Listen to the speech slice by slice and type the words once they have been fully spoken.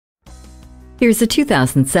Here's a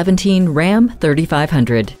 2017 Ram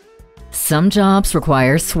 3500. Some jobs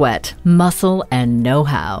require sweat, muscle, and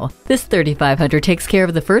know-how. This 3500 takes care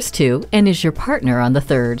of the first two and is your partner on the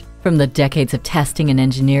third. From the decades of testing and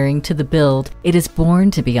engineering to the build, it is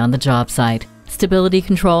born to be on the job site. Stability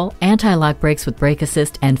control, anti-lock brakes with brake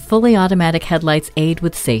assist, and fully automatic headlights aid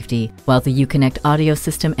with safety, while the Uconnect audio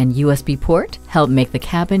system and USB port help make the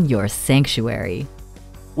cabin your sanctuary.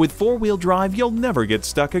 With four-wheel drive, you'll never get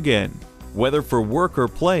stuck again. Whether for work or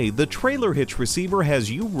play, the trailer hitch receiver has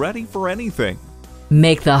you ready for anything.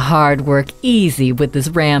 Make the hard work easy with this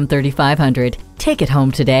Ram 3500. Take it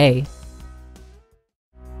home today.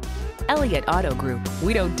 Elliott Auto Group.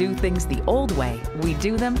 We don't do things the old way, we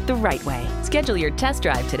do them the right way. Schedule your test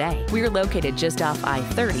drive today. We're located just off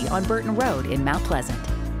I-30 on Burton Road in Mount Pleasant.